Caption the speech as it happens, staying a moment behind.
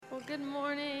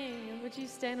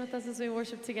stand with us as we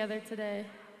worship together today?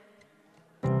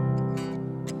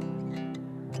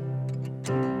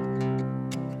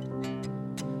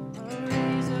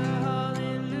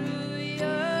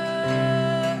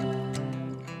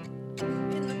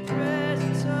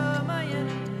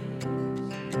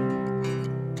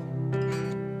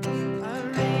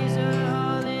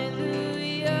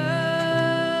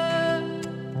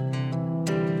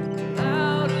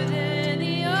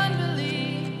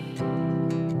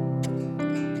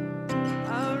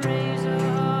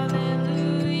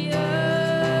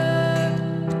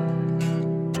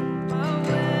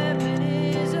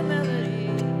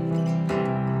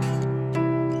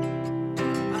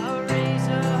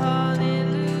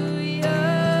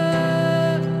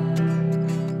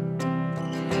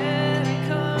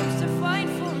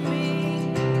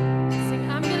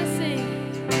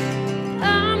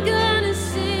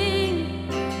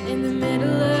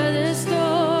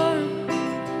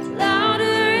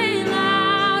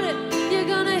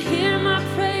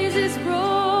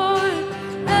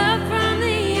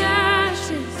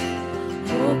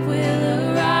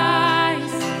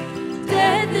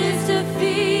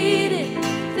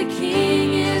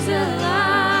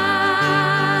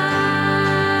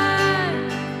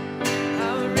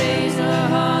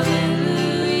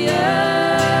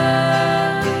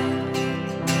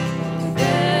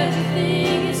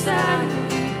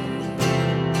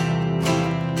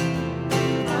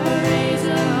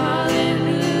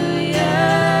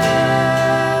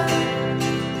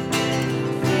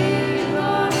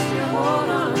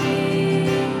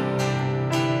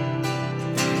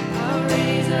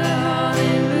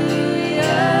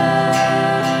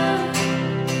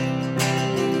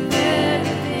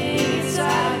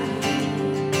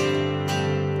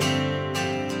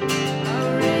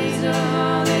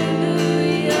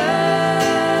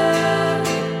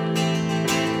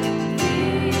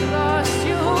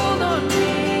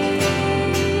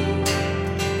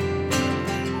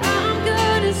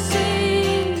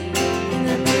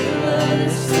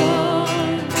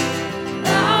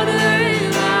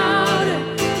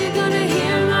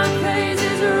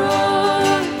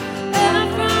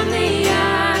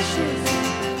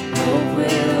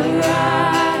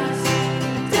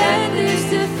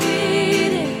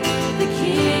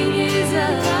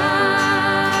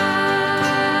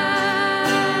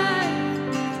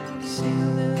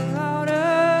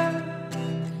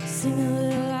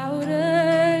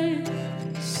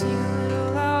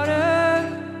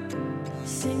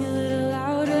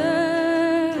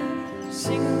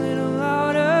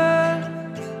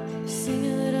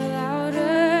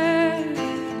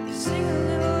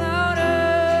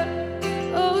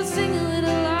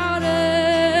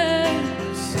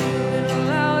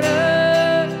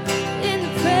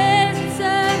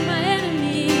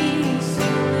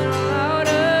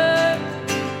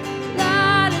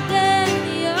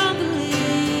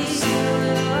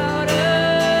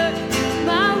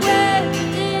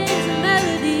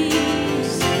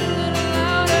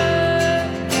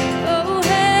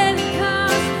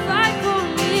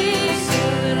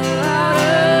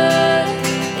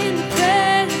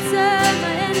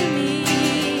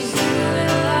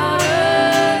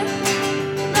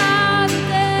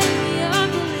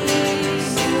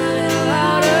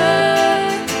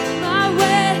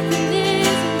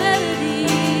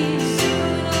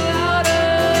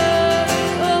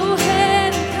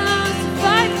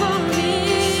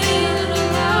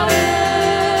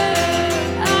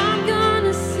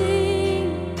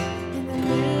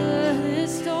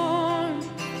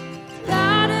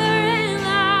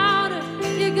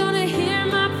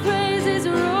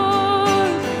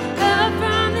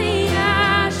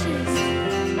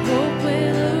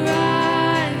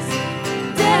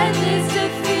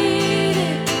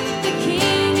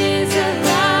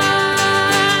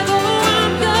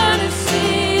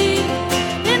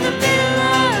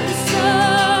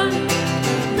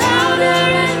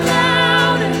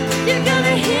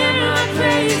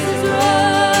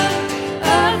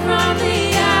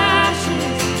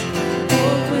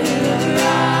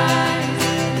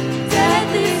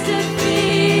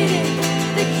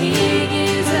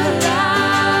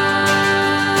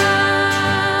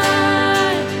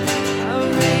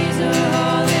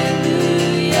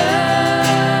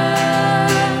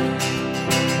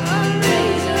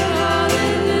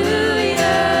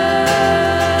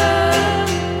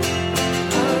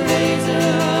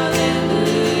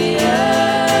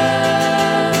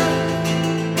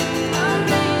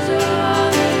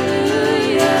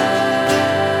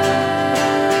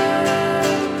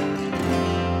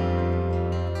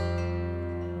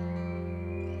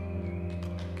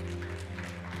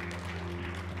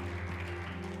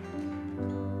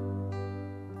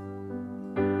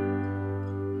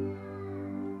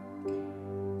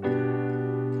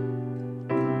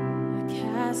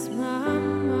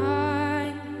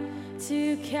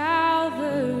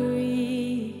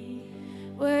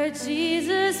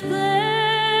 Jesus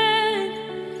bled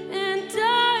and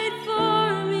died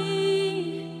for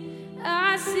me.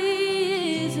 I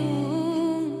see his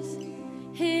wounds,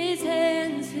 his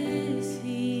hands, his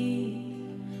feet,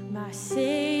 my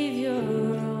Savior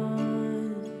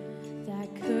on that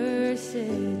cursed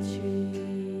tree.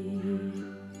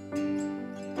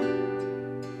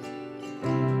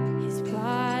 His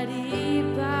body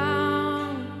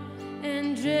bound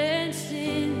and drenched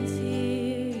in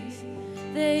tears,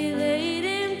 they laid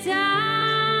him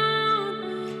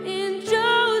down in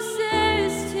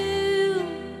Joseph's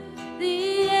tomb,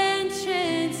 the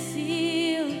entrance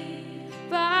sealed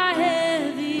by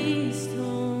heavy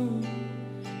stone.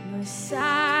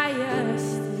 Messiah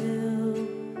still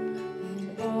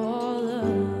and all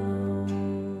alone.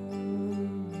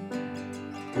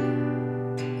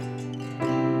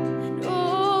 And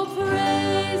oh,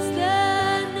 praise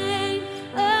the name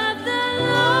of the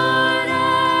Lord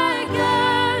our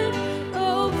God.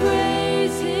 Oh,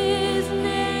 praise his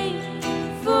name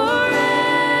forevermore.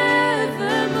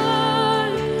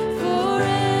 For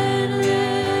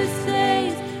endless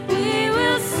days we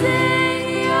will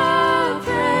sing your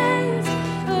praise,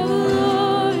 oh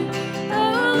Lord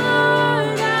our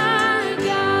God.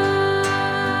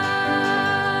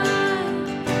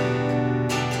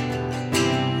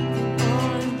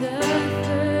 On the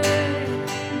third,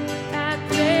 at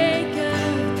break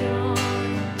of dawn,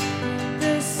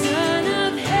 the Son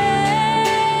of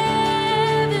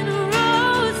Heaven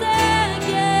rose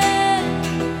again.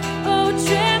 Oh,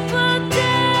 trample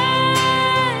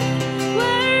death,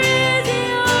 where is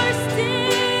your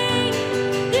sting?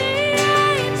 The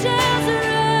angels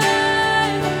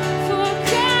run for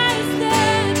Christ the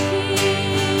King.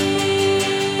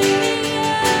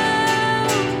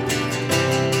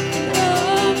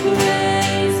 Oh,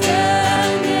 praise the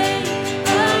name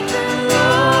of the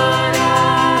Lord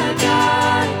our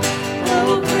God.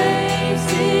 Oh, praise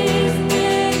his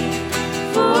name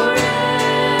forevermore.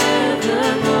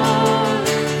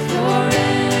 For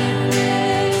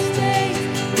endless days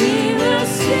we will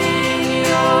sing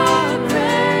your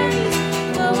praise,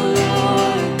 oh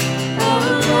Lord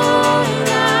our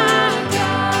God.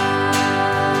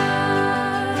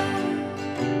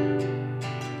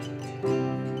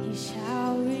 He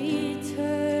shall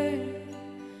return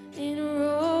in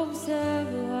robes of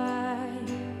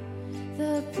white.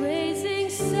 The blazing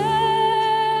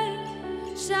sun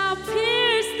shall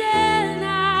pierce the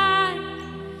night,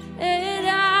 and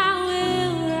I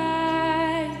will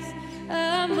rise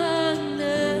among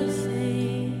the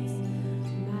saints,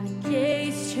 my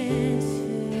gaze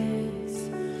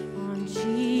transfixed on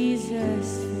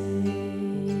Jesus'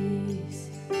 face.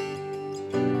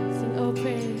 Sing, oh,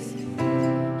 praise.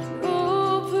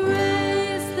 Oh,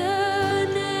 praise the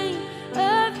name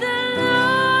of the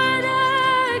Lord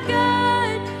our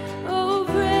God. Oh,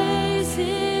 praise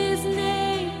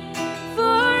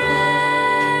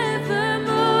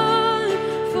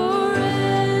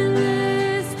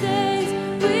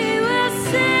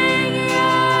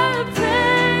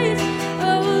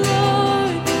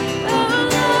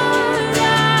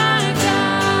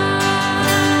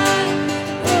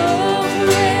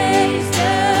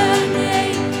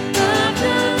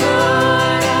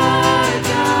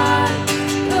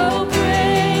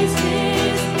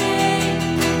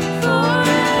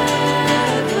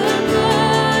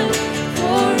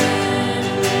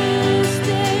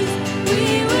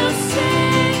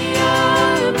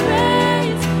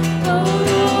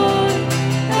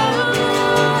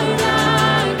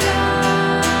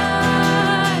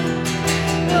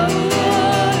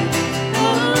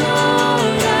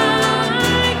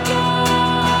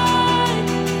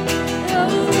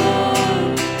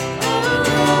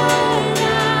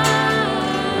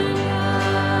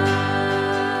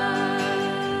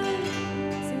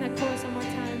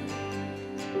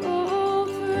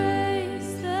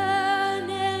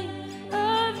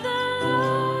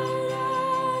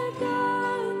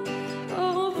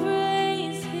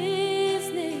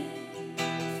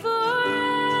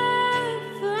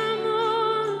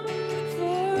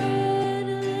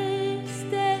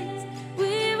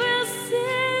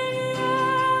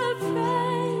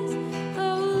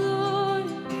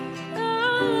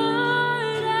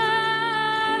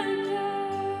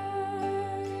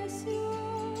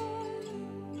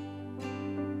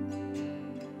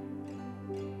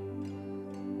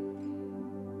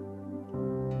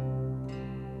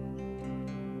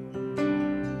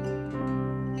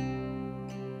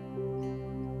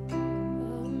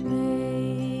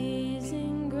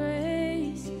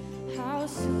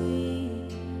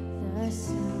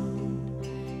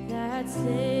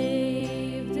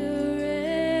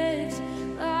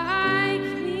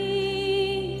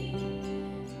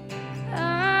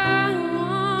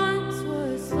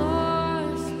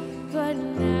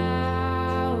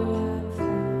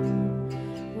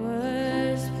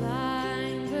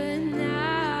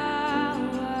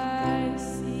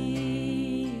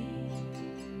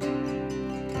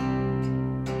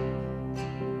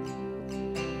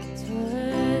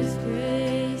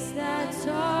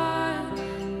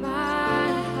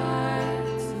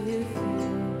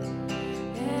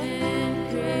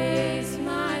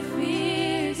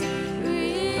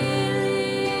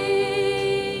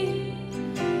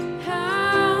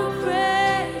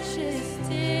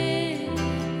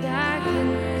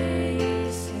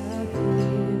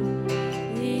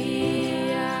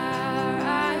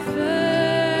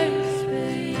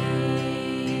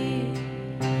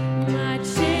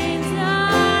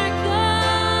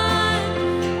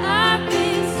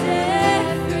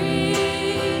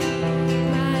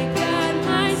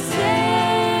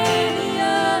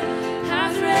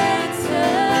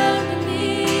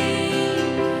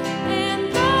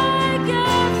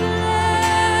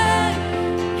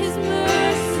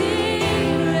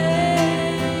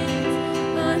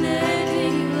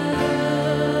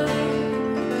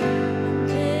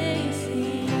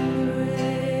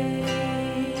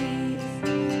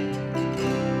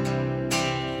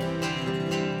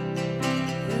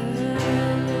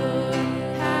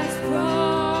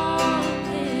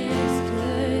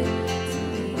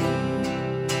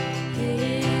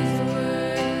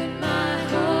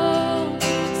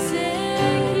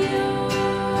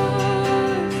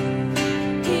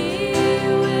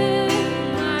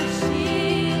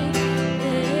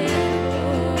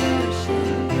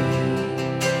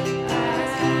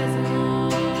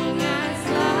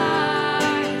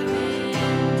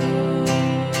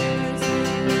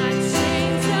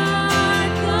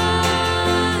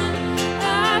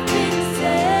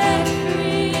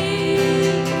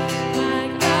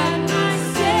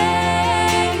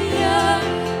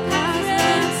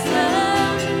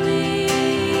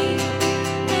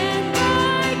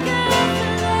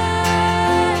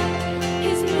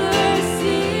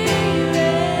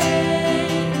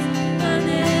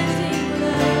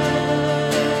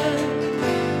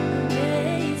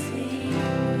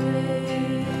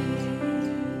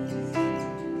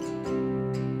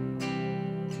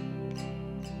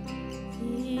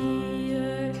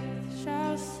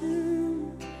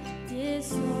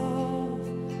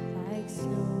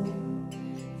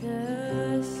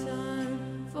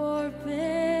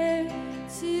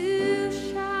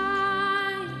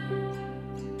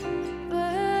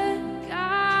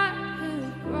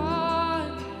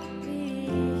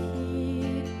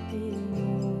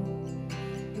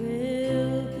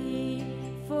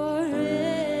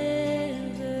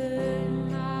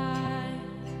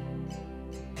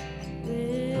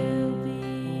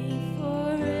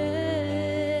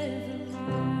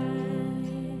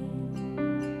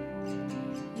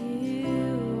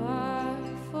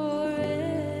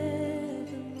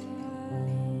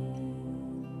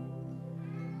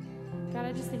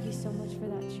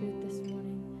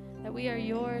that we are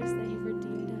yours, that you've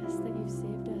redeemed us, that you've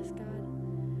saved us,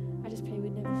 God. I just pray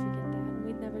we'd never forget that, and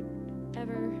we'd never,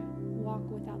 ever walk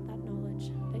without that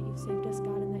knowledge that you've saved us,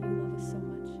 God, and that you love us so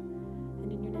much. And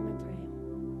in your name I pray.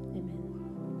 Amen.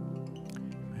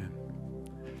 Amen.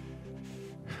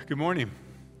 Good morning.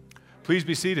 Please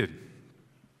be seated.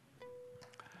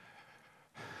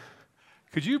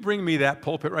 Could you bring me that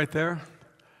pulpit right there?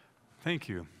 Thank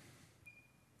you.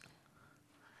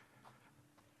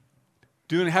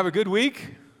 Have a good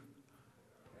week?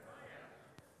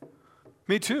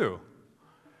 Me too.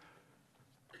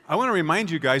 I want to remind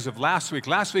you guys of last week.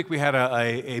 Last week we had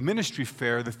a ministry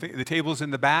fair, the tables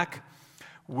in the back,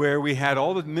 where we had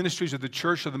all the ministries of the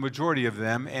church, or the majority of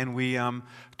them, and we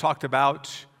talked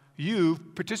about you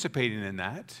participating in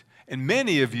that. And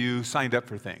many of you signed up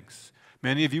for things.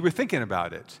 Many of you were thinking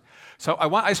about it. So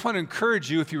I just want to encourage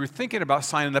you, if you were thinking about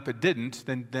signing up but didn't,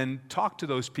 then talk to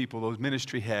those people, those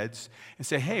ministry heads, and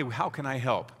say, hey, how can I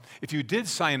help? If you did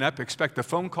sign up, expect a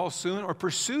phone call soon, or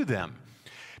pursue them.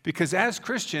 Because as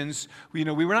Christians, we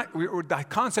were the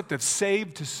concept of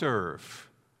saved to serve.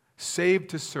 Saved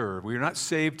to serve. We are not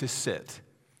saved to sit.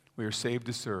 We are saved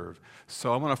to serve.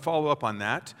 So I want to follow up on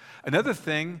that. Another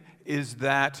thing is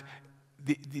that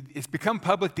it's become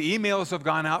public. The emails have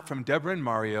gone out from Deborah and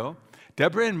Mario.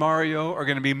 Deborah and Mario are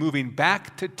going to be moving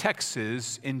back to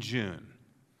Texas in June.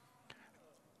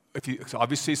 So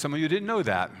obviously, some of you didn't know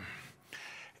that.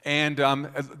 And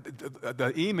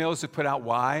the emails have put out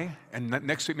why, and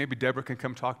next week maybe Deborah can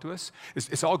come talk to us.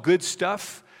 It's all good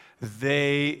stuff.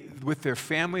 They, with their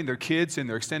family and their kids and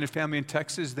their extended family in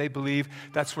Texas, they believe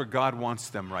that's where God wants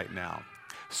them right now.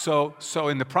 So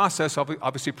in the process,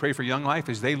 obviously pray for Young Life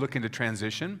as they look into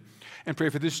transition, and pray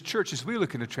for this church as we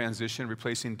look into transition,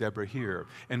 replacing Deborah here.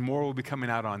 And more will be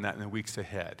coming out on that in the weeks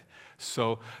ahead.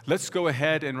 So let's go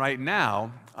ahead and right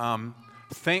now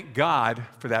thank God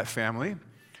for that family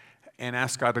and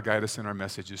ask God to guide us in our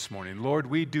message this morning. Lord,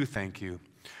 we do thank you.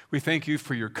 We thank you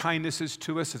for your kindnesses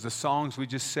to us, as the songs we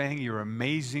just sang, your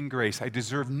amazing grace. I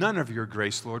deserve none of your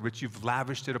grace, Lord, but you've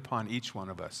lavished it upon each one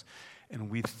of us.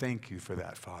 And we thank you for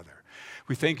that, Father.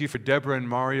 We thank you for Deborah and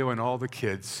Mario and all the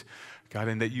kids, God,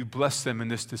 and that you bless them in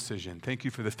this decision. Thank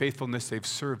you for the faithfulness they've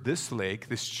served this lake,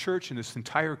 this church, and this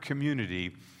entire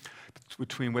community,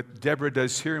 between what Deborah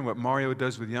does here and what Mario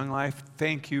does with Young Life.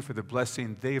 Thank you for the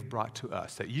blessing they've brought to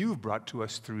us, that you've brought to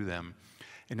us through them.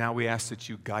 And now we ask that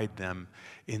you guide them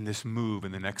in this move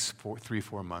in the next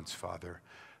 3-4 months, Father.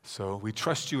 So we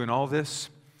trust you in all this.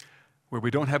 Where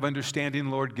we don't have understanding,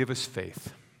 Lord, give us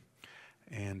faith.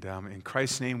 And in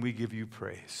Christ's name, we give you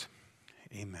praise.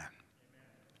 Amen.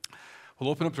 We'll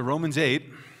open up to Romans 8.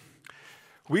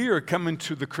 We are coming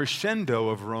to the crescendo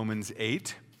of Romans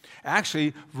 8.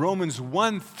 Actually, Romans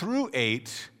 1 through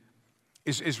 8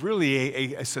 is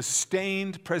really a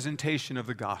sustained presentation of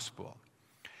the gospel.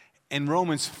 And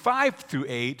Romans 5 through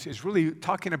 8 is really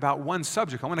talking about one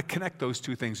subject. I want to connect those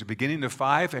two things, the beginning of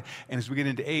 5 and as we get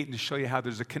into 8, and to show you how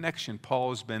there's a connection. Paul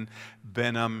has been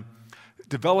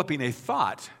developing a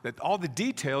thought that all the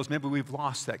details, maybe we've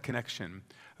lost that connection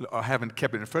or haven't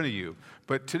kept it in front of you.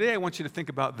 But today I want you to think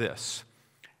about this.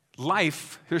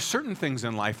 Life, there's certain things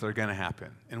in life that are going to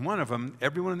happen. And one of them,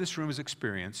 everyone in this room has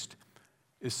experienced,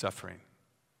 is suffering.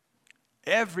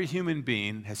 Every human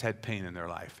being has had pain in their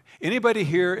life. Anybody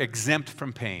here exempt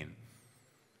from pain?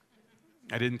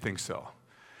 I didn't think so.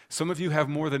 Some of you have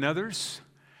more than others,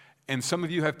 and some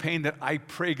of you have pain that I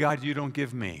pray God you don't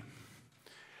give me.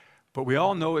 But we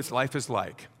all know what life is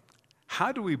like.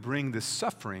 How do we bring this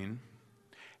suffering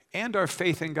and our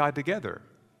faith in God together?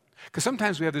 Because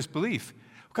sometimes we have this belief,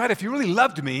 God, if you really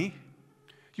loved me,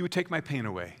 you would take my pain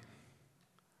away.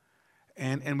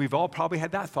 And we've all probably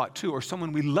had that thought too, or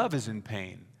someone we love is in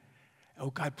pain. Oh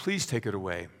God, please take it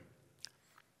away.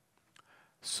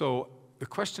 So the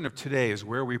question of today is,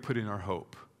 where are we putting our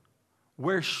hope?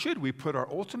 Where should we put our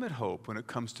ultimate hope when it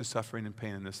comes to suffering and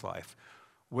pain in this life?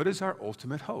 What is our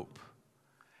ultimate hope?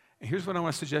 And here's what I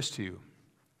want to suggest to you.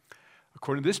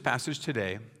 According to this passage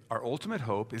today, our ultimate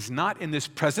hope is not in this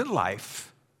present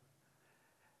life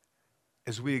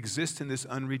as we exist in this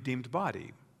unredeemed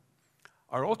body.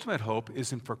 Our ultimate hope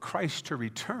is for Christ to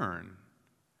return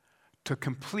to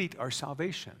complete our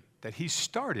salvation, that he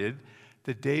started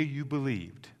the day you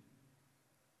believed.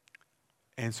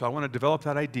 And so I want to develop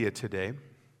that idea today.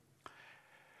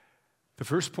 The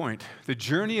first point, the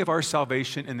journey of our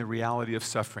salvation and the reality of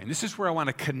suffering. This is where I want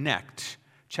to connect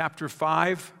chapter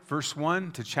 5, verse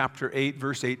 1 to chapter 8,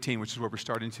 verse 18, which is where we're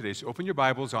starting today. So open your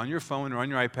Bibles on your phone or on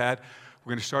your iPad. We're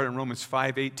going to start in Romans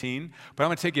 5:18, but I'm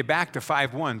going to take you back to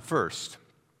 5:1 first.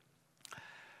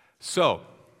 So,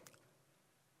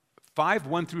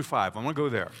 5:1 through 5, I want to go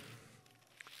there.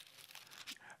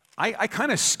 I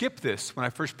kind of skipped this when I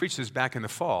first preached this back in the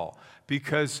fall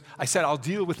because I said I'll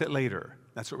deal with it later.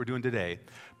 That's what we're doing today.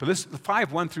 But listen,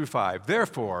 5:1 through 5.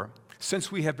 Therefore,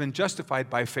 since we have been justified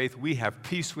by faith, we have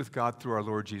peace with God through our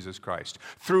Lord Jesus Christ.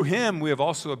 Through him, we have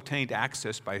also obtained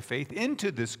access by faith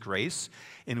into this grace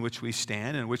in which we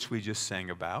stand and which we just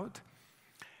sang about.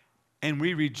 And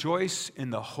we rejoice in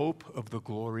the hope of the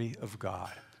glory of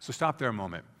God. So stop there a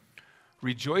moment.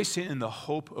 Rejoicing in the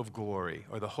hope of glory,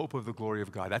 or the hope of the glory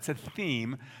of God. That's a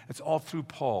theme that's all through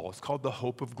Paul. It's called the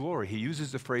hope of glory. He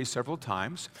uses the phrase several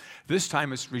times. This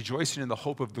time it's rejoicing in the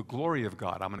hope of the glory of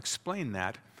God. I'm going to explain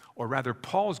that, or rather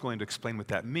Paul's going to explain what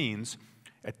that means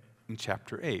in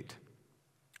chapter 8.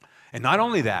 And not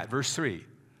only that, verse 3,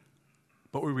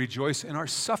 but we rejoice in our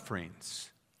sufferings,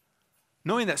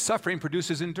 knowing that suffering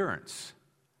produces endurance,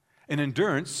 and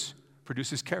endurance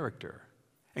produces character.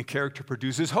 And character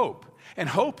produces hope. And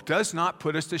hope does not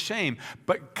put us to shame,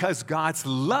 but because God's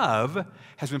love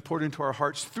has been poured into our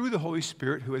hearts through the Holy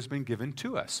Spirit who has been given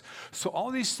to us. So all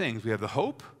these things, we have the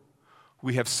hope,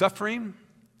 we have suffering,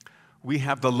 we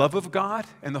have the love of God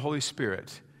and the Holy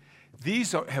Spirit.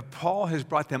 Paul has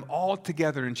brought them all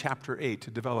together in chapter 8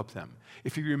 to develop them.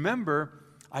 If you remember,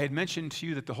 I had mentioned to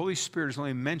you that the Holy Spirit is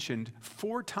only mentioned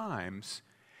 4 times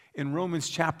in Romans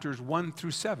chapters 1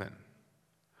 through 7.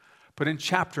 But in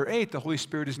chapter 8, the Holy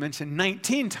Spirit is mentioned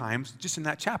 19 times just in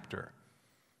that chapter.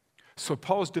 So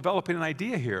Paul's developing an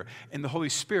idea here. In the Holy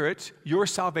Spirit, your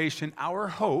salvation, our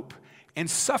hope, and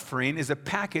suffering is a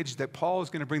package that Paul is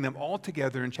going to bring them all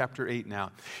together in chapter 8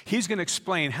 now. He's going to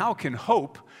explain how can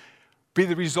hope be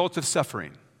the result of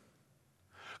suffering.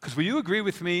 Because will you agree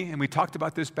with me, and we talked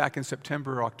about this back in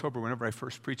September or October whenever I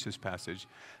first preached this passage,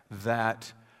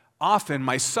 that often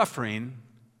my suffering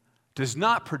does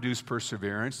not produce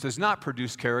perseverance, does not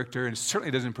produce character, and certainly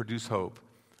doesn't produce hope.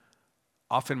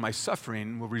 Often my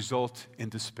suffering will result in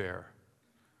despair.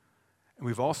 And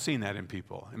we've all seen that in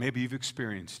people, and maybe you've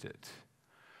experienced it.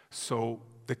 So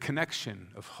the connection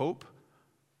of hope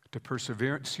to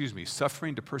perseverance,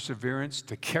 suffering to perseverance,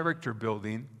 to character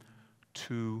building,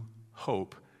 to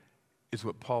hope is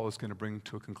what Paul is going to bring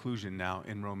to a conclusion now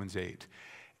in Romans 8.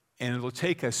 And it'll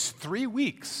take us 3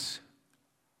 weeks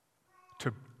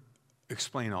to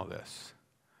explain all this.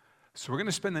 So we're going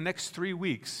to spend the next 3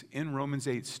 weeks in Romans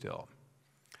 8 still.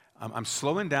 I'm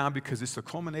slowing down because it's the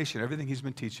culmination of everything he's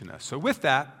been teaching us. So with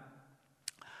that,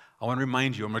 I want to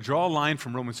remind you, I'm going to draw a line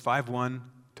from Romans 5:1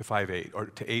 to 5:8, or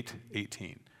to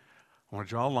 8:18. I want to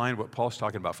draw a line what Paul's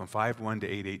talking about from 5:1 to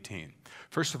 8:18.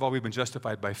 First of all, we've been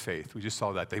justified by faith. We just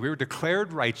saw that. We were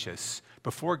declared righteous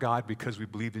before God because we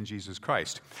believed in Jesus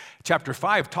Christ. Chapter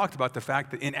 5 talked about the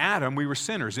fact that in Adam we were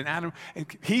sinners. In Adam, and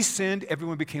he sinned,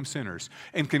 everyone became sinners.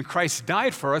 And when Christ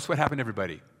died for us, what happened to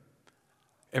everybody?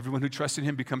 Everyone who trusts in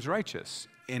him becomes righteous.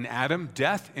 In Adam,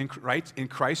 death. In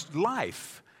Christ,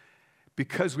 life.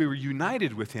 Because we were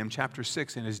united with him, chapter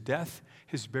 6, in his death,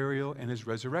 his burial, and his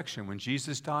resurrection. When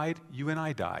Jesus died, you and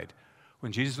I died.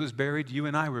 When Jesus was buried, you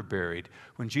and I were buried.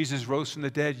 When Jesus rose from the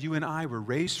dead, you and I were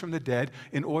raised from the dead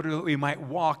in order that we might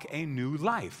walk a new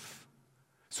life.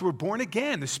 So we're born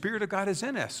again. The Spirit of God is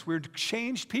in us. We're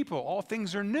changed people. All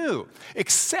things are new,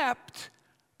 except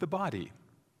the body.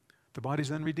 The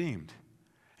body's unredeemed.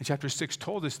 And chapter 6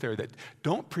 told us there that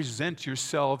don't present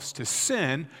yourselves to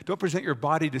sin, don't present your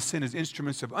body to sin as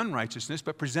instruments of unrighteousness,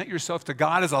 but present yourself to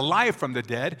God as alive from the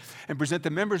dead, and present the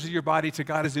members of your body to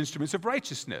God as instruments of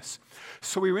righteousness.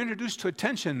 So we were introduced to a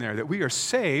tension there that we are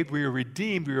saved, we are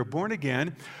redeemed, we are born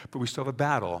again, but we still have a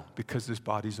battle because this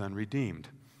body's unredeemed.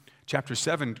 Chapter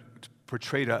 7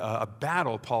 portrayed a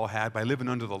battle Paul had by living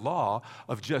under the law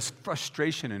of just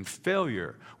frustration and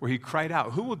failure, where he cried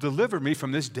out, "Who will deliver me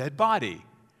from this dead body?"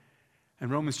 And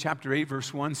Romans chapter 8,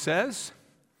 verse 1 says,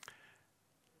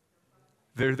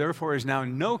 "There therefore is now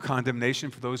no condemnation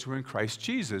for those who are in Christ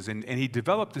Jesus." And he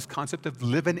developed this concept of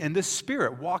living in the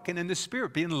Spirit, walking in the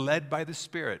Spirit, being led by the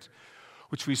Spirit,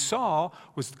 which we saw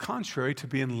was contrary to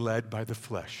being led by the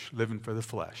flesh, living for the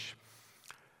flesh.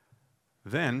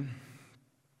 Then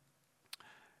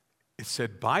it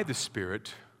said, by the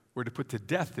Spirit, we're to put to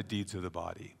death the deeds of the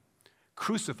body,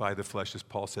 crucify the flesh, as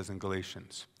Paul says in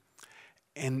Galatians.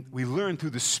 And we learn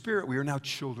through the Spirit we are now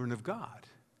children of God,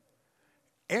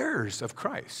 heirs of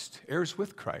Christ, heirs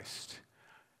with Christ,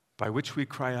 by which we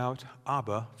cry out,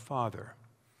 Abba, Father.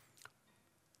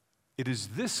 It is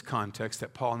this context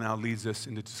that Paul now leads us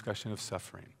into discussion of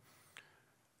suffering.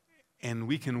 And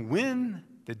we can win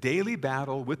the daily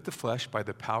battle with the flesh by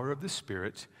the power of the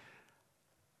Spirit,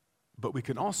 but we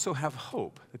can also have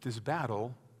hope that this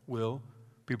battle will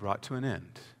be brought to an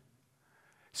end.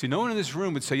 See, no one in this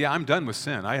room would say, yeah, I'm done with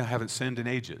sin. I haven't sinned in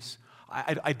ages.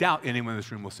 I doubt anyone in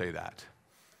this room will say that.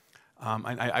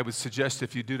 I would suggest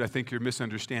if you do, I think you're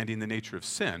misunderstanding the nature of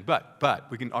sin. But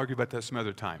we can argue about that some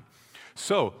other time.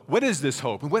 So, what is this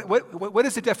hope? And what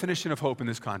is the definition of hope in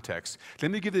this context?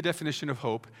 Let me give the definition of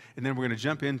hope, and then we're going to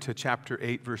jump into chapter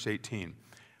 8, verse 18.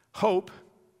 Hope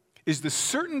is the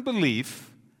certain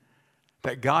belief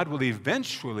that God will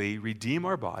eventually redeem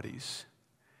our bodies.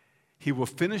 He will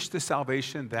finish the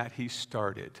salvation that He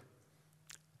started.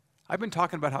 I've been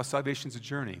talking about how salvation's a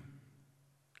journey.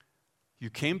 You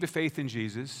came to faith in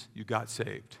Jesus, you got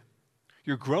saved.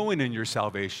 You're growing in your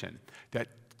salvation. That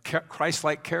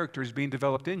Christ-like character is being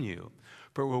developed in you.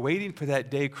 But we're waiting for that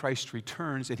day Christ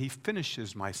returns and He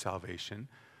finishes my salvation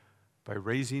by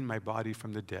raising my body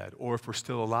from the dead. Or if we're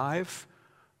still alive,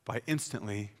 by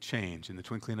instantly change in the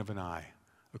twinkling of an eye,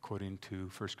 according to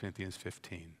 1 Corinthians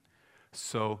 15.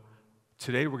 So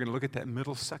today we're going to look at that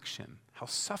middle section, how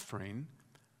suffering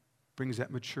brings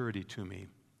that maturity to me.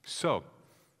 So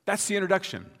that's the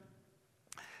introduction.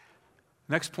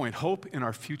 Next point, hope in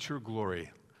our future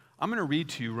glory. I'm going to read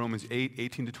to you Romans 8,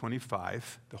 18 to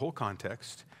 25, the whole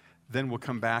context. Then we'll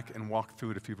come back and walk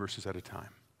through it a few verses at a time.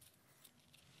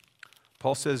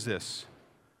 Paul says this,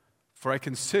 "For I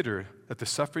consider that the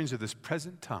sufferings of this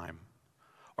present time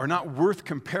are not worth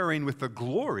comparing with the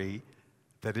glory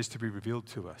that is to be revealed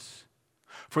to us.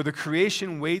 For the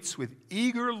creation waits with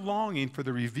eager longing for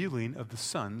the revealing of the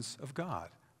sons of God.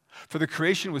 For the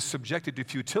creation was subjected to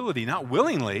futility, not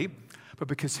willingly, but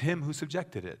because Him who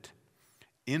subjected it,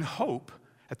 in hope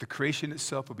that the creation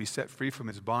itself will be set free from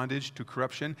its bondage to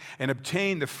corruption and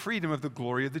obtain the freedom of the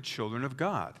glory of the children of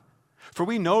God. For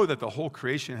we know that the whole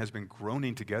creation has been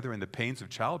groaning together in the pains of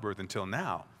childbirth until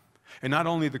now. And not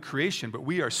only the creation, but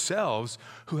we ourselves,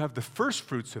 who have the first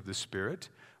fruits of the Spirit,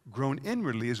 groan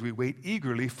inwardly as we wait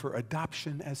eagerly for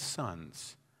adoption as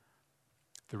sons,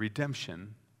 the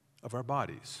redemption of our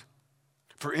bodies.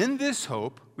 For in this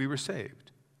hope we were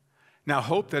saved. Now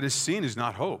hope that is seen is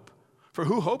not hope, for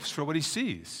who hopes for what he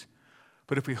sees?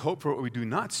 But if we hope for what we do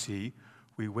not see,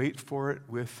 we wait for it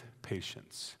with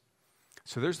patience."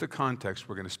 So there's the context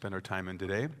we're going to spend our time in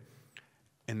today.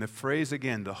 And the phrase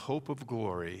again, the hope of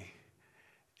glory,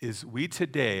 is we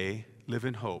today live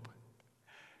in hope.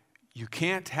 You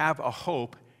can't have a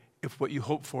hope if what you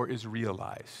hope for is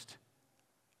realized.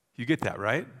 You get that,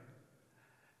 right?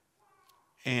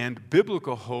 And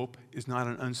biblical hope is not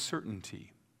an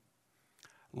uncertainty.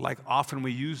 Like often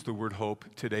we use the word hope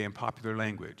today in popular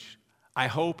language. I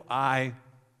hope I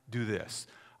do this.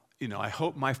 I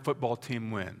hope my football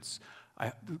team wins.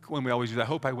 When we always use, I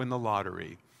hope I win the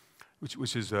lottery,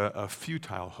 which is a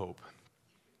futile hope.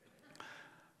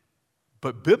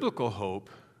 But biblical hope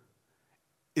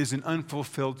is an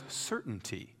unfulfilled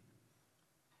certainty.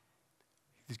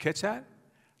 Did you catch that?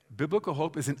 Biblical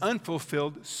hope is an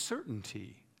unfulfilled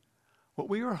certainty. What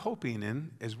we are hoping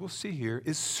in, as we'll see here,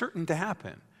 is certain to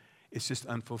happen. It's just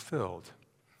unfulfilled.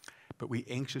 But we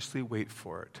anxiously wait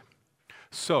for it.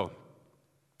 So,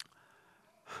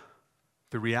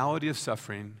 the reality of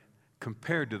suffering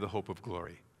compared to the hope of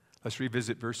glory. Let's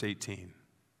revisit verse 18.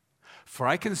 "For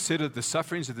I consider the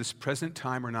sufferings of this present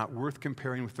time are not worth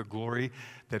comparing with the glory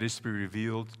that is to be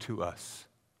revealed to us."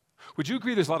 Would you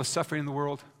agree there's a lot of suffering in the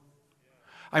world?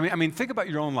 I mean, think about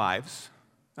your own lives.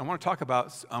 I want to talk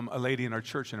about a lady in our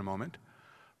church in a moment.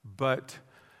 But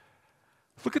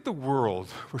look at the world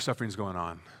where suffering's going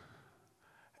on.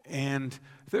 And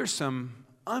there's some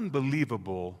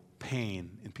unbelievable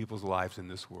pain in people's lives in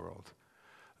this world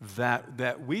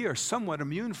that we are somewhat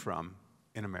immune from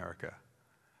in America.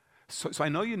 So I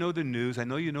know you know the news, I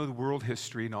know you know the world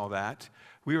history and all that.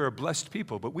 We are a blessed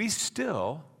people, but we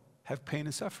still have pain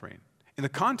and suffering. In the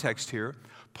context here,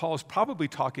 Paul is probably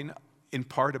talking in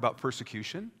part about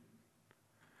persecution,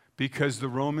 because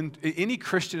any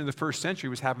Christian in the first century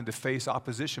was having to face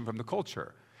opposition from the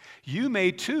culture. You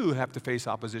may too have to face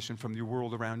opposition from the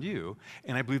world around you,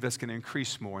 and I believe that's going to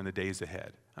increase more in the days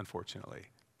ahead, unfortunately.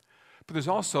 But there's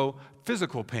also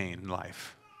physical pain in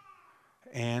life.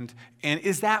 And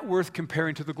is that worth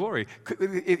comparing to the glory?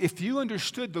 If you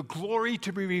understood the glory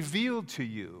to be revealed to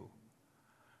you,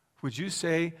 would you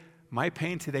say, my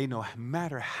pain today, no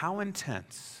matter how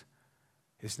intense,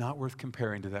 is not worth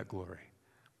comparing to that glory?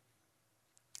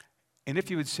 And if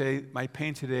you would say, my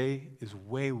pain today is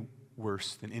way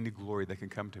worse than any glory that can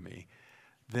come to me,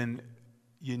 then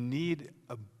you need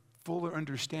a fuller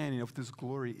understanding of what this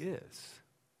glory is.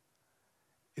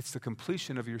 It's the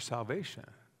completion of your salvation.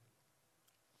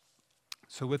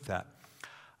 So with that,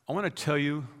 I want to tell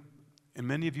you, and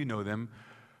many of you know them,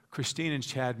 Christine and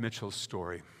Chad Mitchell's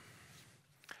story.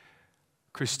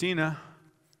 Christine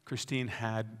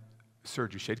had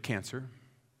surgery. She had cancer.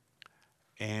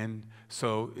 And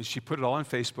so she put it all on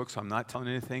Facebook, so I'm not telling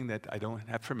anything that I don't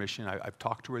have permission. I've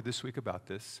talked to her this week about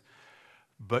this.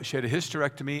 But she had a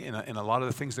hysterectomy and a lot of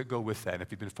the things that go with that. And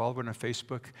if you've been following her on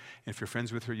Facebook, and if you're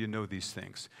friends with her, you know these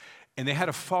things. And they had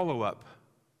a follow-up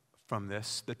from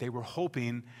this that they were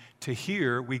hoping to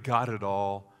hear, we got it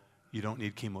all, you don't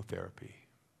need chemotherapy.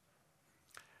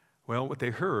 Well, what they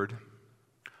heard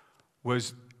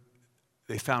was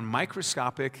they found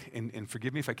microscopic, and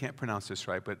forgive me if I can't pronounce this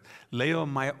right, but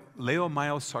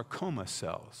leiomyosarcoma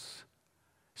cells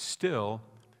still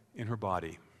in her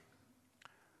body.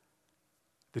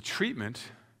 The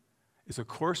treatment is a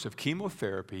course of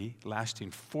chemotherapy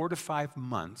lasting 4 to 5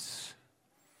 months,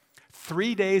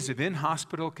 3 days of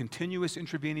in-hospital continuous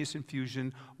intravenous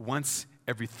infusion once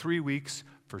every 3 weeks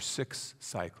for 6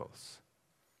 cycles.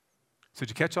 So did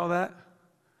you catch all that?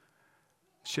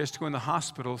 She has to go in the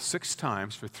hospital 6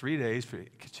 times for 3 days for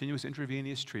continuous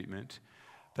intravenous treatment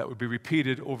that would be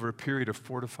repeated over a period of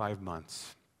 4 to 5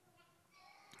 months.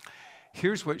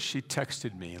 Here's what she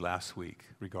texted me last week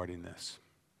regarding this,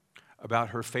 about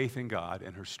her faith in God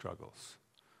and her struggles.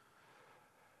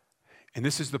 And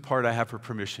this is the part I have her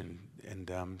permission,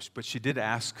 but she did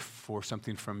ask for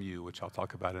something from you, which I'll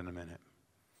talk about in a minute.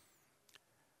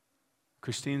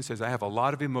 Christine says, I have a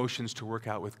lot of emotions to work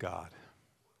out with God,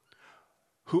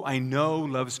 who I know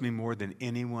loves me more than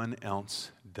anyone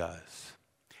else does,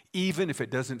 even if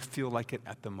it doesn't feel like it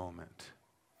at the moment.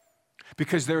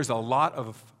 Because there's a lot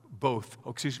of both.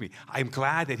 I'm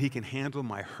glad that he can handle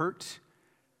my hurt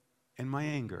and my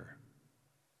anger.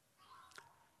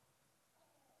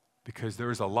 Because there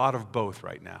is a lot of both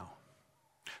right now.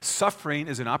 Suffering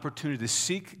is an opportunity to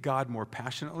seek God more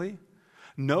passionately,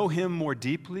 know him more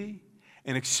deeply,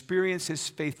 and experience his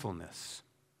faithfulness.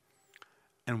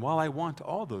 And while I want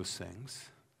all those things,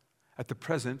 at the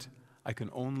present, I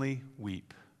can only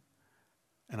weep.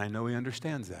 And I know he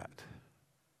understands that.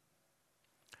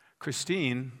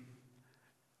 Christine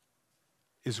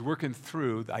is working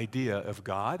through the idea of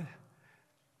God.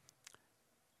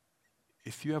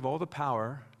 If you have all the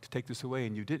power to take this away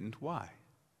and you didn't, why?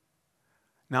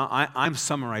 Now, I'm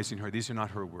summarizing her. These are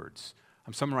not her words.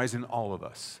 I'm summarizing all of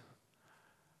us.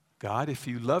 God, if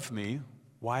you love me,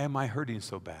 why am I hurting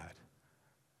so bad?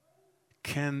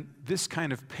 Can this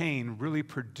kind of pain really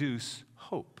produce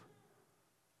hope?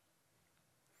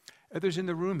 Others in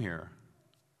the room here,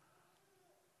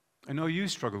 I know you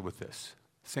struggled with this.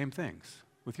 Same things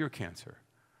with your cancer.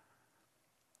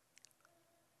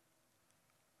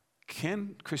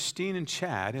 Can Christine and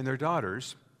Chad and their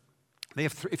daughters, they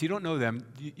have if you don't know them,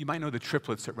 you might know the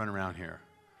triplets that run around here.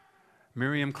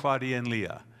 Miriam, Claudia, and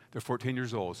Leah. They're 14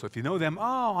 years old. So if you know them,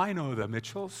 oh, I know the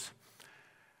Mitchells.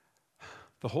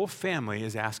 The whole family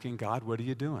is asking God, what are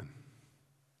you doing?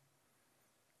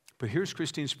 But here's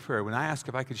Christine's prayer. When I asked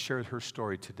if I could share her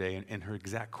story today and her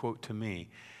exact quote to me,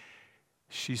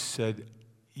 she said,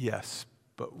 yes,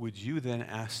 but would you then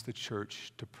ask the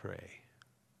church to pray?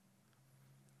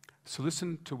 So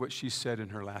listen to what she said in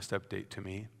her last update to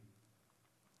me.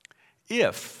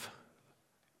 If,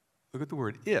 look at the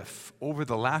word, if, over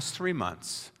the last 3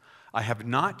 months, I have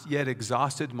not yet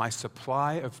exhausted my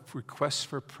supply of requests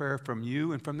for prayer from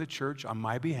you and from the church on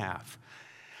my behalf,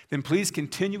 then please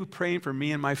continue praying for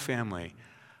me and my family.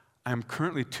 I am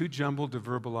currently too jumbled to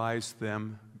verbalize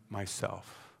them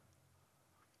myself.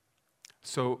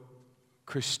 So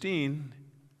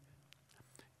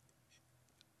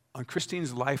on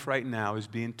Christine's life right now is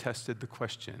being tested the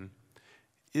question,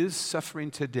 is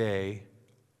suffering today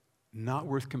not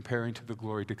worth comparing to the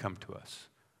glory to come to us?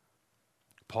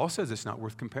 Paul says it's not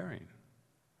worth comparing.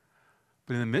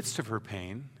 But in the midst of her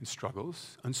pain and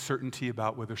struggles, uncertainty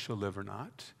about whether she'll live or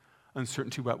not,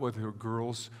 uncertainty about whether her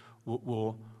girls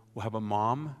will have a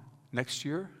mom next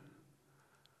year,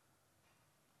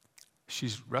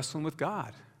 she's wrestling with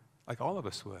God, like all of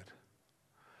us would.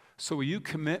 So will you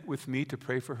commit with me to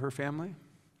pray for her family?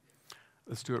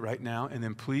 Let's do it right now. And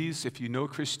then please, if you know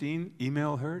Christine,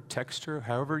 email her, text her,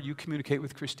 however you communicate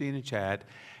with Christine and Chad,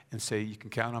 and say, you can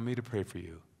count on me to pray for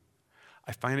you.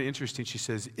 I find it interesting, she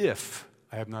says, if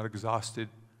I have not exhausted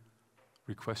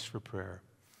requests for prayer.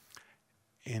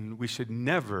 And we should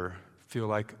never feel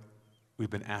like we've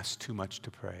been asked too much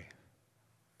to pray.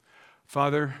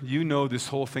 Father, you know this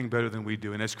whole thing better than we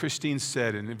do. And as Christine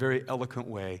said in a very eloquent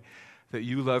way, that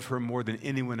you love her more than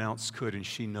anyone else could, and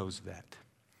she knows that.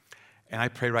 And I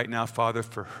pray right now, Father,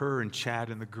 for her and Chad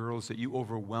and the girls, that you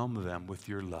overwhelm them with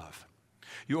your love.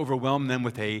 You overwhelm them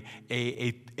with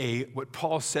what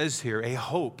Paul says here, a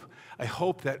hope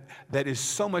that is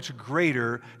so much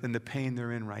greater than the pain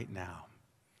they're in right now.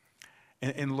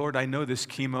 And Lord, I know this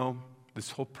chemo,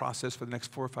 this whole process for the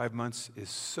next 4 or 5 months is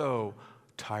so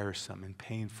tiresome and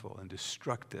painful and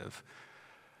destructive.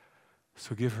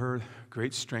 So give her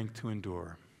great strength to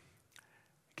endure.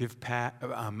 Give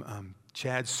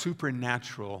Chad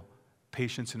supernatural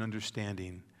patience and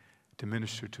understanding to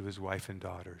minister to his wife and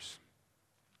daughters.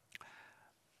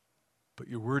 But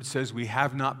your word says we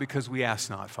have not because we ask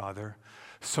not, Father.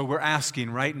 So we're asking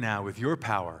right now with your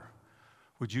power,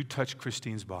 would you touch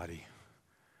Christine's body?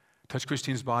 Touch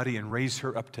Christine's body and raise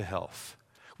her up to health.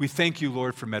 We thank you,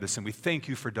 Lord, for medicine. We thank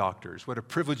you for doctors. What a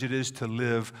privilege it is to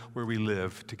live where we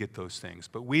live to get those things.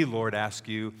 But we, Lord, ask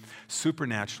you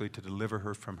supernaturally to deliver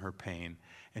her from her pain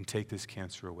and take this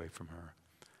cancer away from her.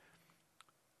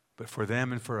 But for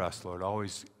them and for us, Lord,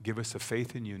 always give us a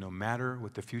faith in you no matter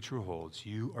what the future holds.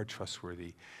 You are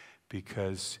trustworthy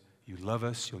because you love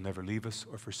us, you'll never leave us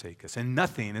or forsake us. And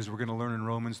nothing, as we're going to learn in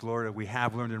Romans, Lord, that we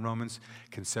have learned in Romans,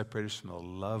 can separate us from the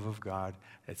love of God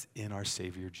that's in our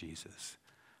Savior Jesus.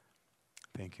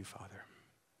 Thank you, Father.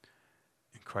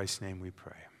 In Christ's name we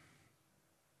pray.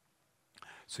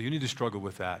 So you need to struggle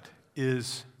with that.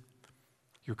 Is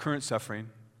your current suffering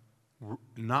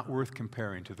not worth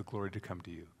comparing to the glory to come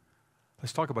to you?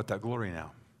 Let's talk about that glory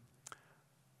now.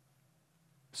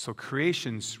 So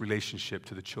creation's relationship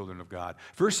to the children of God.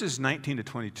 Verses 19 to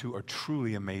 22 are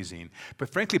truly amazing. But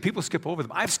frankly, people skip over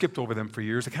them. I've skipped over them for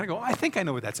years. I kind of go, I think I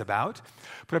know what that's about.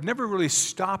 But I've never really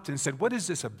stopped and said, what is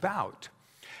this about?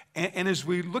 And as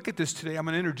we look at this today, I'm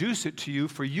going to introduce it to you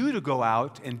for you to go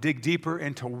out and dig deeper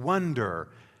and to wonder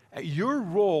at your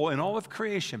role in all of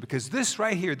creation. Because this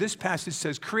right here, this passage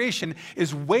says creation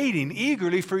is waiting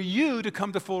eagerly for you to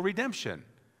come to full redemption.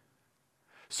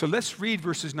 So let's read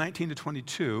verses 19 to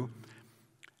 22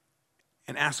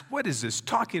 and ask, what is this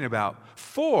talking about?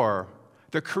 For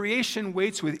the creation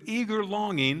waits with eager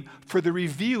longing for the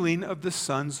revealing of the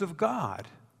sons of God.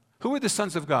 Who are the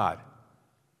sons of God?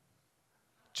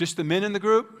 Just the men in the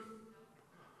group?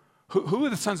 Who are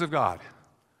the sons of God?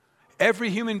 Every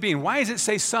human being. Why does it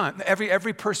say son?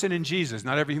 Every person in Jesus,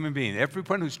 not every human being.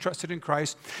 Everyone who's trusted in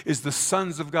Christ is the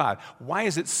sons of God. Why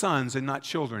is it sons and not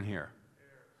children here?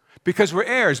 Because we're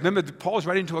heirs. Remember, Paul's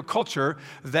writing to a culture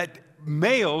that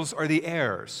males are the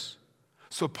heirs.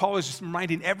 So Paul is just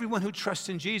reminding everyone who trusts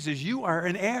in Jesus, you are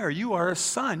an heir, you are a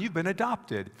son, you've been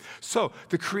adopted. So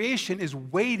the creation is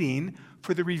waiting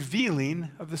for the revealing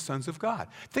of the sons of God.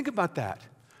 Think about that.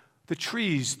 The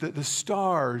trees, the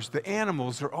stars, the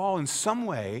animals are all in some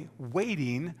way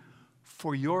waiting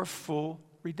for your full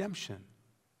redemption.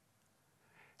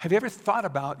 Have you ever thought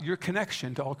about your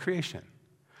connection to all creation?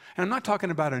 And I'm not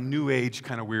talking about a new age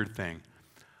kind of weird thing.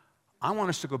 I want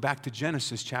us to go back to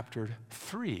Genesis chapter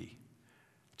 3.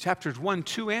 Chapters 1,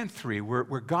 2, and 3, where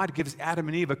God gives Adam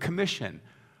and Eve a commission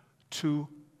to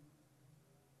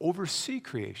oversee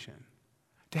creation,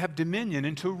 to have dominion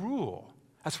and to rule.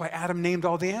 That's why Adam named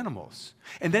all the animals.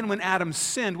 And then when Adam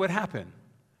sinned, what happened?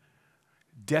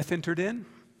 Death entered in.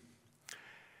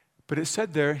 But it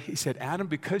said there, he said, Adam,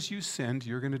 because you sinned,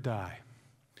 you're going to die.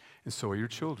 And so are your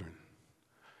children.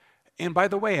 And by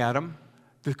the way, Adam,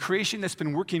 the creation that's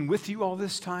been working with you all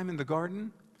this time in the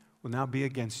garden will now be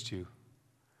against you.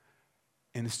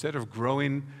 And instead of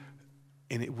growing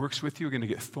and it works with you, you're going to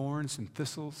get thorns and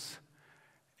thistles,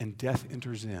 and death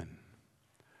enters in.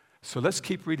 So let's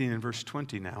keep reading in verse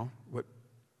 20 now, what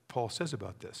Paul says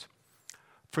about this.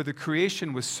 For the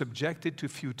creation was subjected to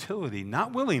futility,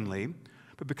 not willingly,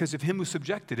 but because of him who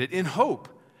subjected it, in hope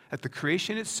that the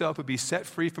creation itself would be set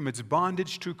free from its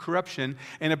bondage to corruption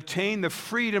and obtain the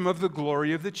freedom of the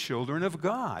glory of the children of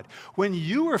God. When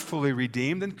you are fully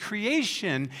redeemed, then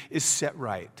creation is set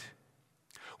right.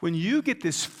 When you get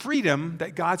this freedom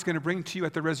that God's going to bring to you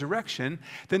at the resurrection,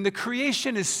 then the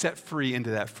creation is set free into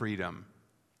that freedom.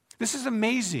 This is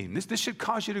amazing. This should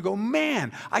cause you to go,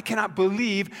 man, I cannot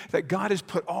believe that God has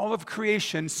put all of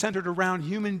creation centered around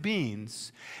human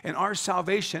beings, and our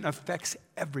salvation affects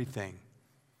everything.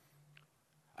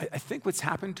 I think what's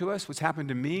happened to us, what's happened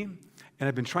to me, and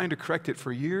I've been trying to correct it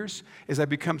for years, is I've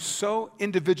become so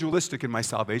individualistic in my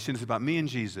salvation. It's about me and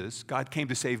Jesus. God came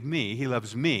to save me. He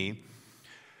loves me.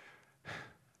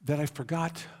 That I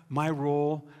forgot my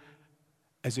role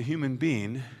as a human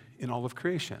being in all of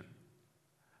creation.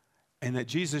 And that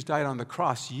Jesus died on the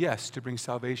cross, yes, to bring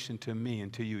salvation to me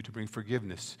and to you, to bring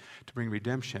forgiveness, to bring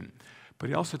redemption. But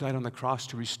he also died on the cross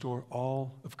to restore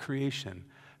all of creation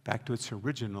back to its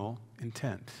original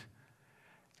intent.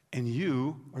 And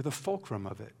you are the fulcrum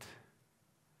of it.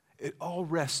 It all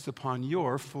rests upon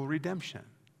your full redemption.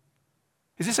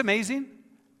 Is this amazing?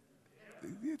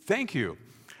 Thank you.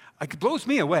 It blows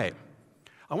me away.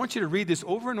 I want you to read this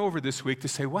over and over this week to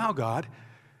say, wow, God,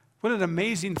 what an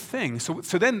amazing thing. So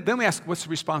then we ask, what's the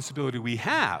responsibility we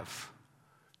have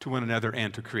to one another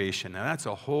and to creation. Now, that's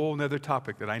a whole other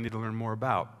topic that I need to learn more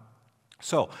about.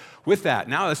 So, with that,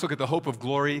 now let's look at the hope of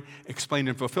glory explained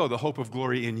and fulfilled, the hope of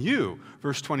glory in you,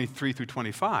 verse 23 through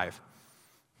 25.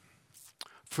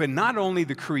 For not only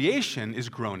the creation is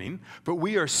groaning, but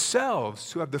we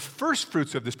ourselves who have the first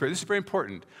fruits of the Spirit, this is very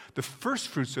important, the first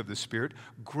fruits of the Spirit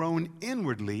groan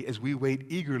inwardly as we wait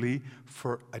eagerly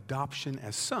for adoption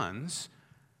as sons.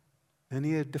 Then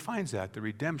he defines that, the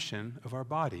redemption of our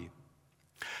body.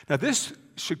 Now this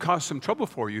should cause some trouble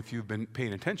for you if you've been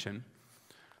paying attention.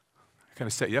 I kind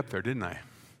of set you up there, didn't I?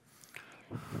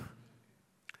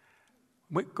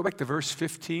 Wait, go back to verse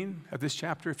 15 of this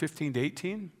chapter, 15 to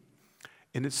 18.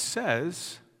 And it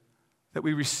says that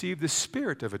we receive the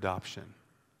spirit of adoption,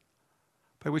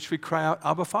 by which we cry out,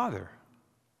 Abba, Father.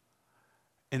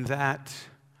 And that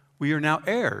we are now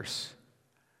heirs,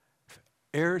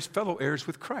 fellow heirs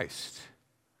with Christ.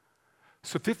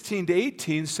 So 15 to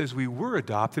 18 says we were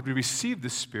adopted, we received the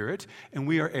Spirit, and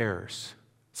we are heirs.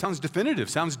 Sounds definitive,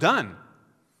 sounds done.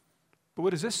 But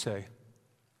what does this say?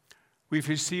 We've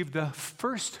received the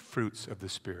first fruits of the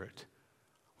Spirit.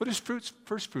 What does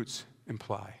first fruits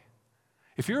imply?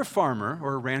 If you're a farmer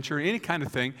or a rancher, any kind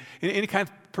of thing, any kind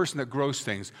of person that grows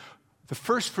things, the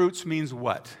first fruits means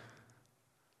what?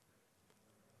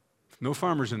 No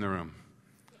farmers in the room.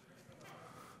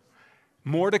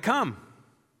 More to come.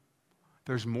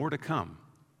 There's more to come.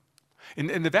 In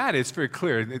Nevada, it's very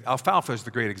clear. Alfalfa is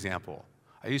the great example.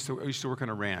 I used to work on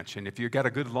a ranch, and if you got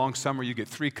a good long summer, you get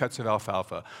 3 cuts of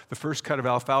alfalfa. The first cut of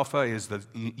alfalfa is the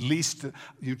least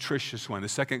nutritious one. The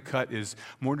second cut is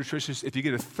more nutritious. If you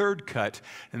get a third cut,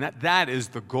 and that is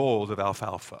the gold of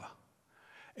alfalfa.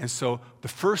 And so the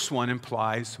first one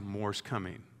implies more's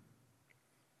coming.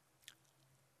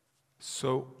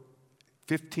 So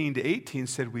 15 to 18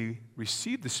 said we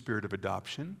received the spirit of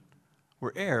adoption.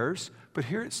 We're heirs, but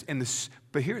here it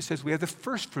says we have the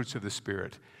first fruits of the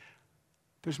Spirit.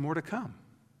 There's more to come.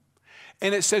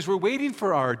 And it says we're waiting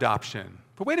for our adoption.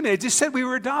 But wait a minute, it just said we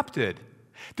were adopted.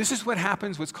 This is what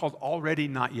happens, what's called already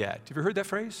not yet. Have you ever heard that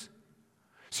phrase?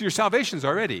 So your salvation's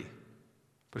already,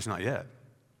 but it's not yet.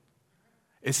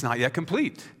 It's not yet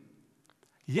complete.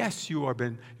 Yes, you've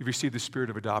received the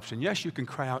spirit of adoption. Yes, you can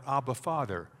cry out, Abba,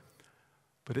 Father.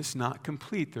 But it's not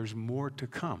complete. There's more to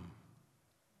come.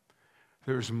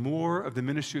 There's more of the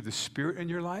ministry of the Spirit in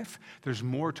your life. There's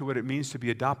more to what it means to be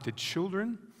adopted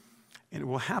children. And it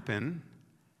will happen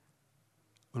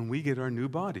when we get our new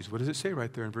bodies. What does it say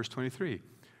right there in verse 23?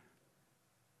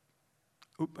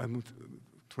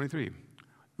 23.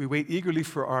 We wait eagerly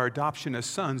for our adoption as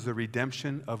sons, the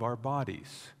redemption of our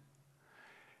bodies.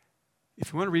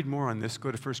 If you want to read more on this, go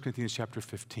to 1 Corinthians chapter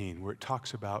 15, where it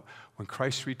talks about when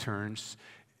Christ returns,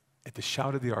 at the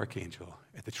shout of the archangel,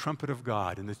 at the trumpet of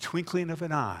God, in the twinkling of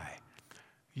an eye,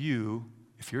 you,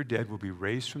 if you're dead, will be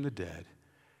raised from the dead,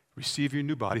 receive your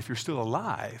new body. If you're still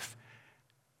alive,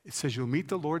 it says you'll meet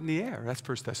the Lord in the air. That's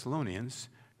 1 Thessalonians,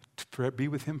 to be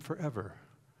with him forever.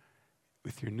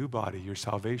 With your new body, your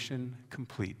salvation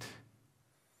complete.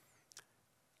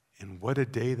 And what a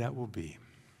day that will be.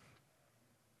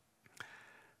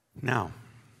 Now,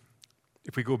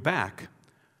 if we go back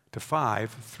to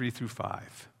 3 through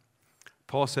 5,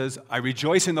 Paul says, I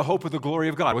rejoice in the hope of the glory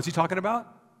of God. What's he talking about?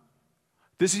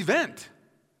 This event,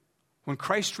 when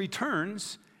Christ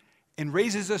returns and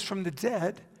raises us from the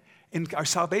dead, and our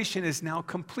salvation is now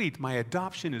complete. My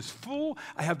adoption is full.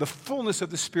 I have the fullness of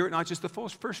the Spirit, not just the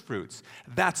first fruits.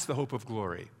 That's the hope of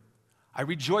glory. I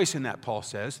rejoice in that, Paul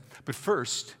says, but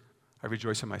first, I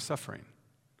rejoice in my suffering.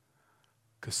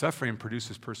 Because suffering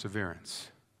produces perseverance.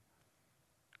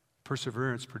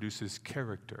 Perseverance produces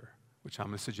character, which I'm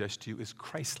going to suggest to you is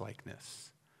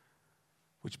Christ-likeness,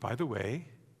 which, by the way,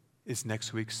 is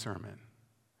next week's sermon.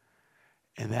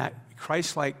 And that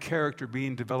Christ-like character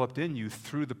being developed in you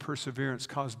through the perseverance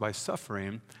caused by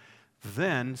suffering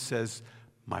then says,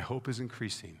 my hope is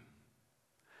increasing.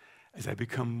 As I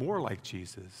become more like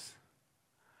Jesus,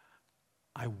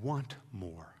 I want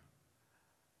more.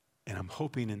 And I'm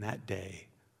hoping in that day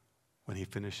when he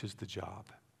finishes the job.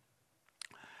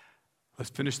 Let's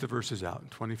finish the verses out in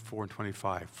 24 and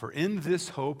 25. For in this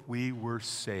hope we were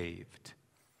saved.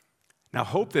 Now,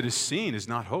 hope that is seen is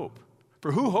not hope.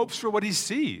 For who hopes for what he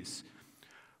sees?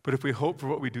 But if we hope for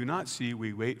what we do not see,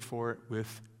 we wait for it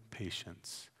with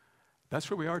patience.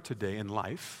 That's where we are today in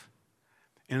life.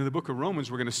 And in the book of Romans,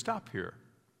 we're going to stop here.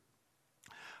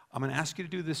 I'm going to ask you to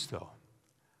do this, though.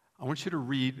 I want you to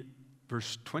read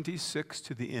verse 26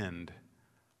 to the end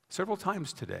several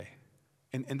times today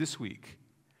and this week.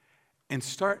 And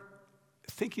start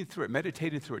thinking through it,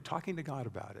 meditating through it, talking to God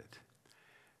about it.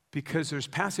 because there's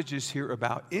passages here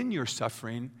about in your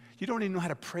suffering, you don't even know how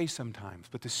to pray sometimes,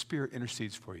 but the Spirit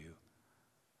intercedes for you.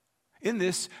 In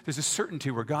this, there's a certainty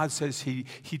where God says he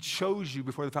chose you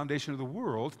before the foundation of the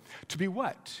world to be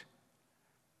what?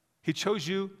 He chose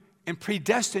you and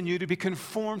predestined you to be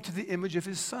conformed to the image of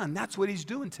his Son. That's what he's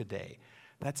doing today.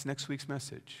 That's next week's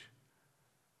message.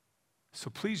 So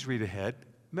please read ahead,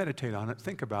 meditate on it,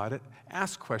 think about it,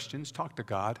 ask questions, talk to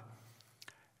God,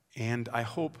 and I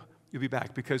hope you'll be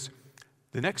back, because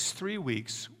the next 3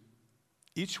 weeks,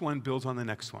 each one builds on the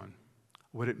next one,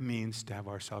 what it means to have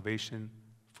our salvation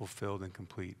fulfilled and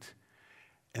complete.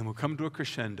 And we'll come to a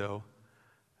crescendo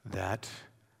that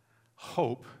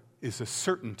hope is a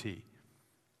certainty,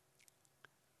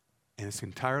 and it's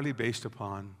entirely based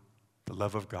upon the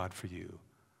love of God for you,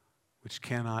 which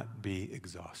cannot be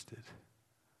exhausted.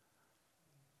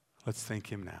 Let's thank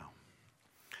him now.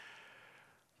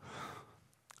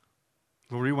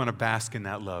 Lord, we want to bask in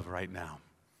that love right now.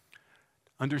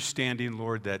 Understanding,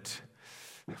 Lord, that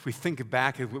if we think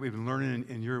back at what we've been learning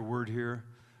in your word here,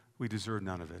 we deserve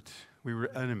none of it. We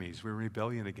were enemies. We were in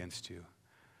rebellion against you.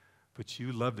 But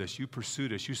you loved us. You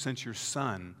pursued us. You sent your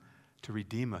Son to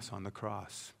redeem us on the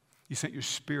cross. You sent your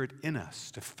Spirit in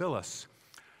us to fill us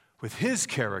with his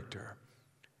character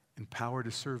and power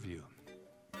to serve you.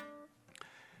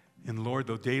 And Lord,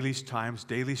 though daily times,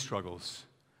 daily struggles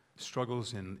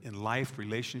in life,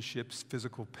 relationships,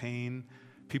 physical pain,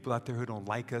 people out there who don't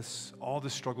like us, all the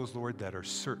struggles, Lord, that are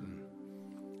certain,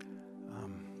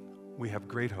 we have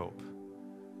great hope.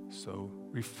 So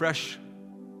refresh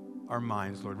our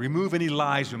minds, Lord. Remove any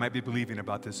lies we might be believing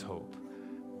about this hope.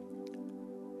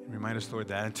 And remind us, Lord,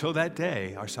 that until that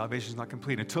day, our salvation is not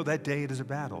complete. Until that day, it is a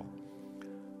battle.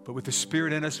 But with the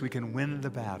Spirit in us, we can win the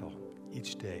battle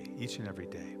each day, each and every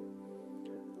day.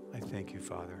 I thank you,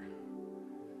 Father.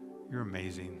 You're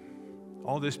amazing.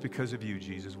 All this because of you,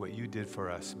 Jesus, what you did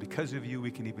for us. Because of you, we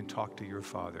can even talk to your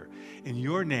Father. In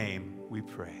your name, we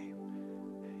pray.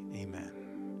 Amen.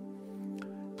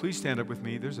 Please stand up with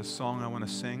me. There's a song I want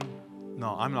to sing.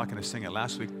 No, I'm not going to sing it.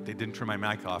 Last week, they didn't turn my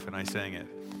mic off, and I sang it.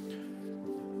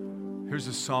 Here's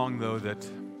a song, though, that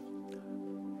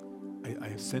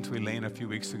I sent to Elaine a few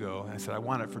weeks ago, and I said, I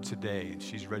want it for today, and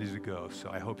she's ready to go, so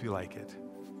I hope you like it.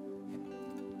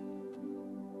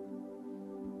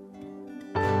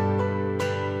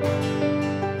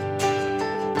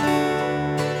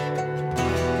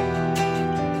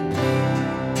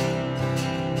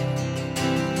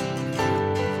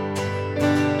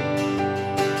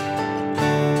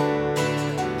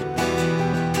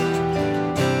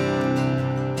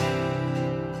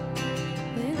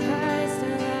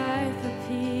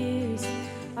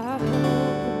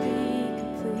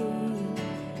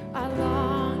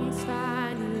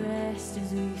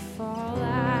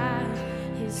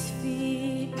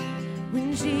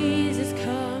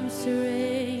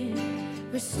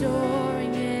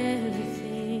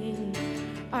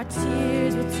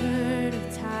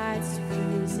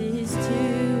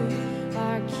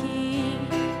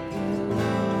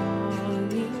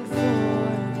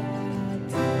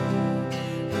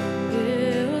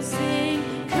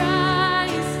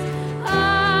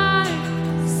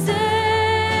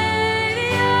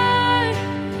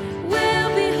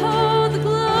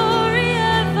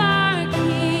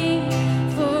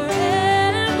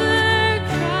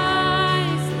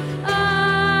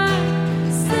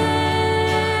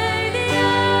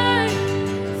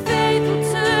 Faithful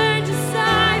turn to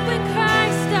side when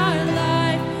Christ our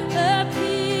life.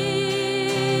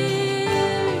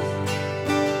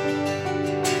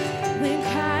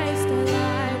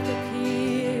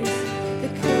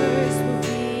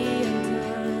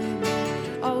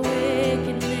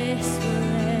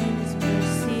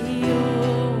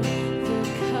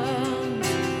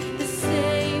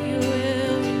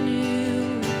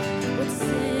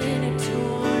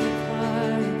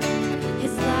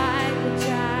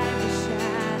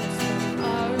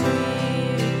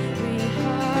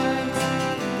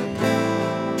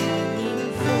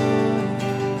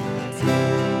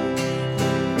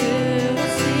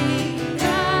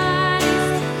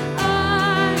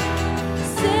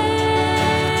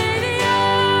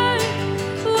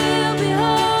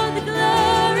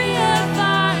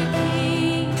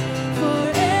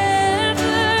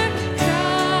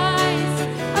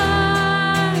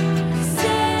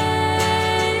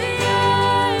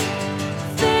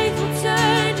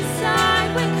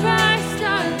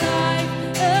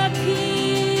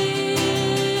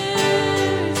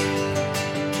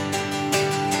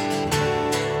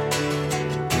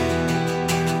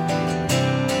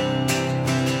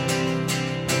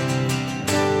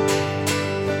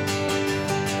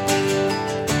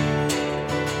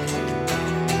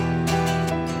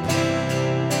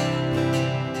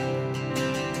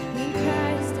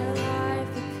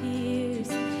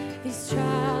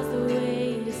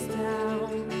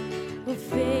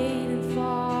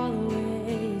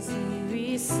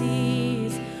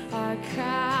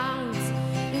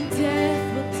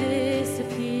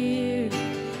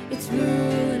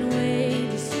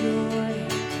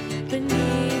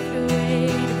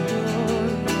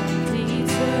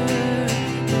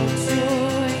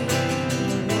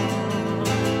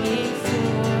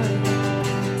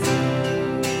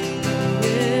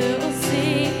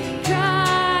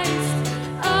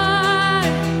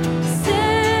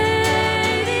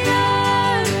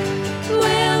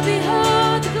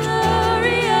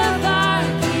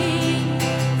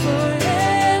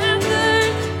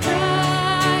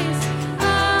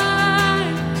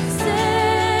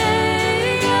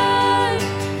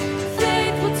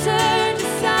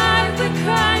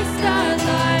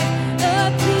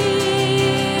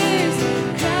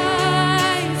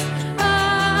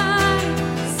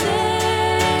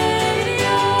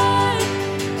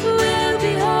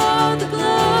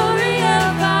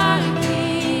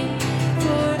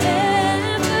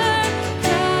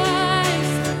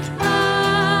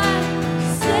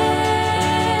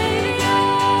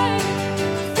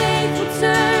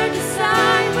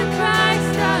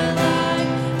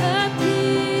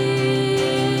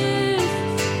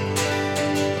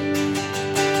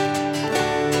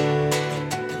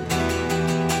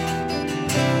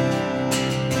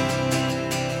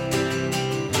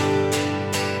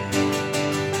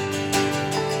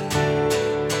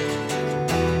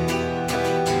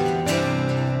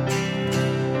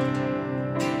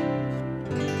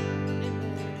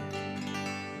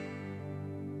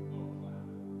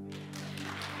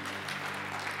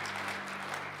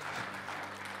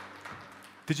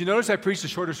 Did you notice I preached a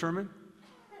shorter sermon?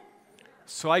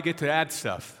 So I get to add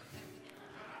stuff.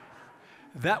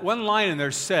 That one line in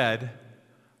there said,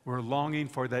 we're longing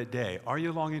for that day. Are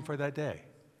you longing for that day?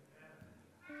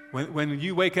 When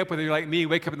you wake up, whether you're like me,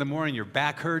 wake up in the morning, your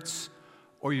back hurts,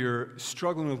 or you're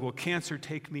struggling with, will cancer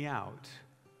take me out?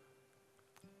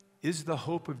 Is the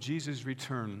hope of Jesus'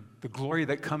 return, the glory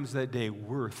that comes that day,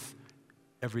 worth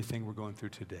everything we're going through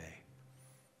today?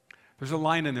 There's a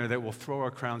line in there that will throw our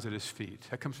crowns at his feet.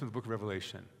 That comes from the book of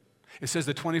Revelation. It says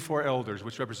the 24 elders,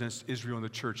 which represents Israel and the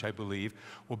church, I believe,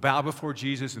 will bow before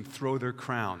Jesus and throw their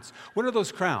crowns. What are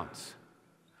those crowns?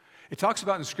 It talks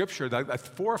about in Scripture that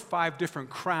 4 or 5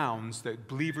 different crowns that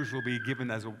believers will be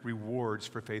given as rewards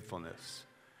for faithfulness.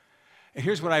 And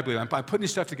here's what I believe. I'm putting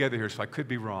this stuff together here, so I could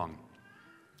be wrong.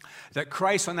 That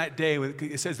Christ on that day,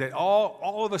 it says that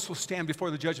all of us will stand before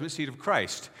the judgment seat of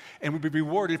Christ and will be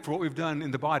rewarded for what we've done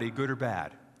in the body, good or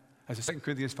bad, as 2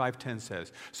 Corinthians 5:10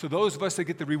 says. So those of us that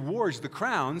get the rewards, the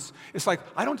crowns, it's like,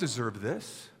 I don't deserve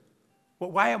this.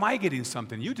 Well, why am I getting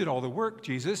something? You did all the work,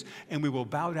 Jesus, and we will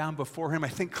bow down before him. I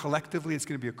think collectively it's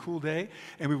going to be a cool day,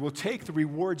 and we will take the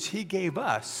rewards he gave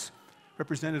us,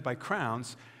 represented by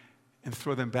crowns, and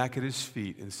throw them back at his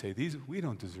feet and say, we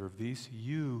don't deserve these.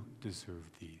 You deserve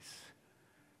these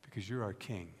because you're our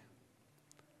king.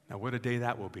 Now, what a day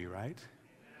that will be, right?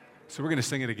 So we're going to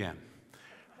sing it again.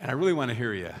 And I really want to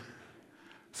hear you.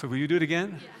 So will you do it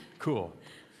again? Yeah. Cool.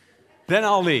 Then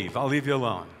I'll leave. I'll leave you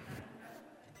alone.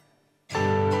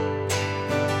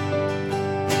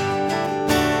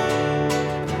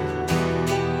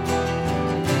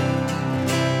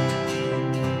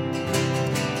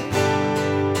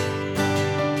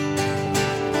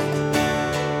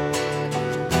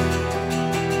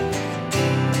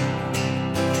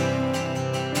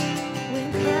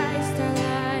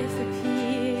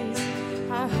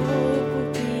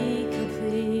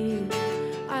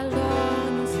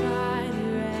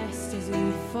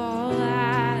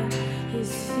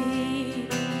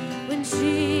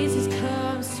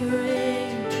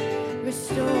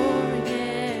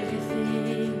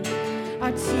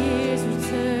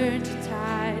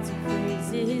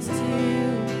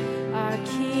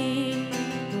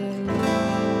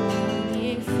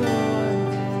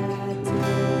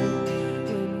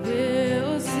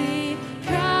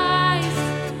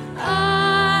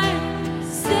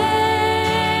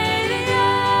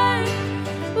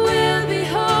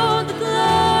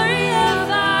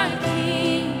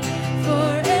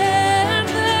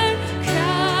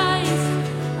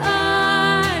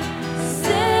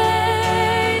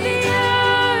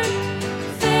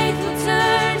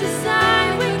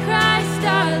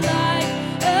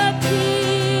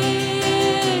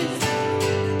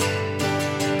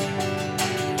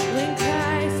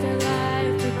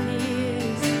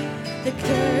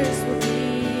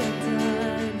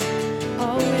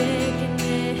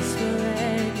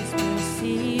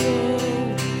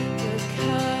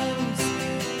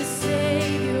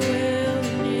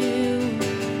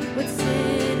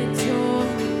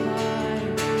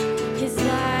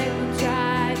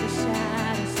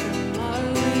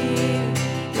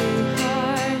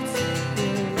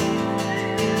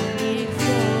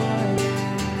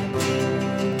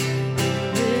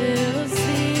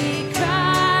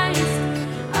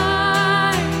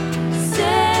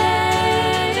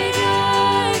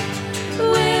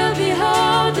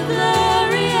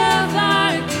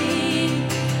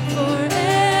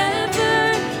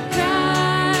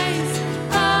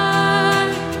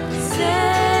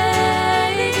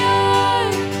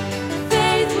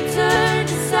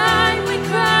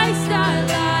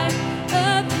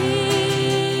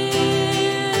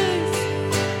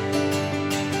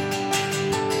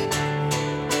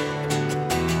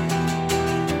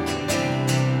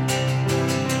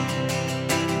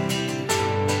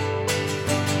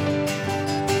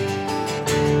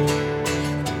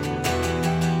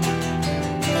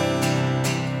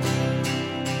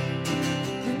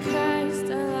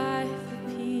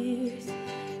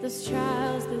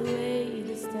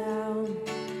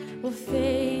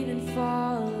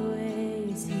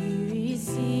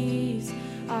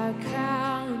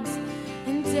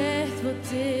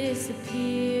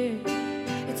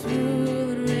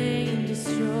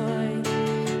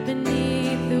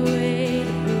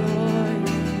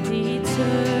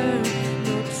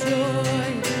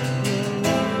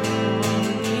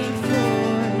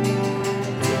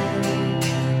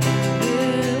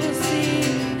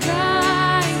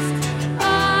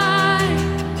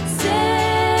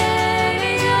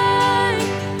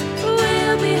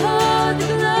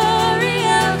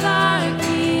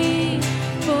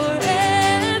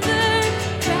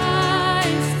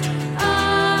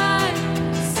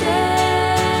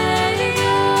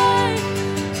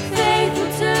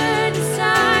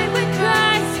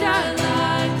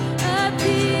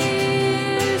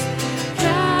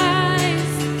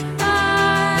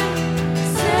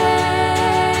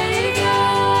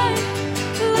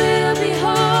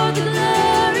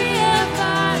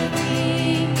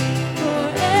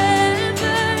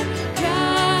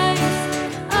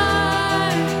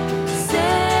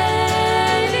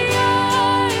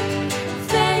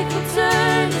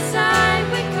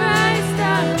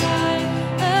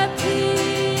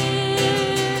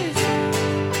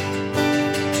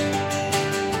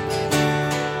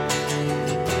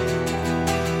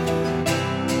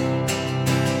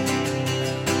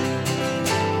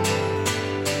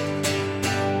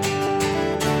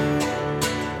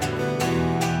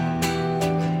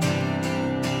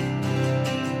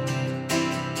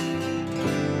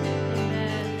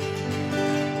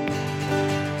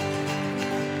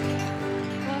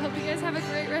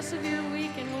 rest of your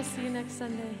week, and we'll see you next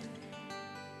Sunday.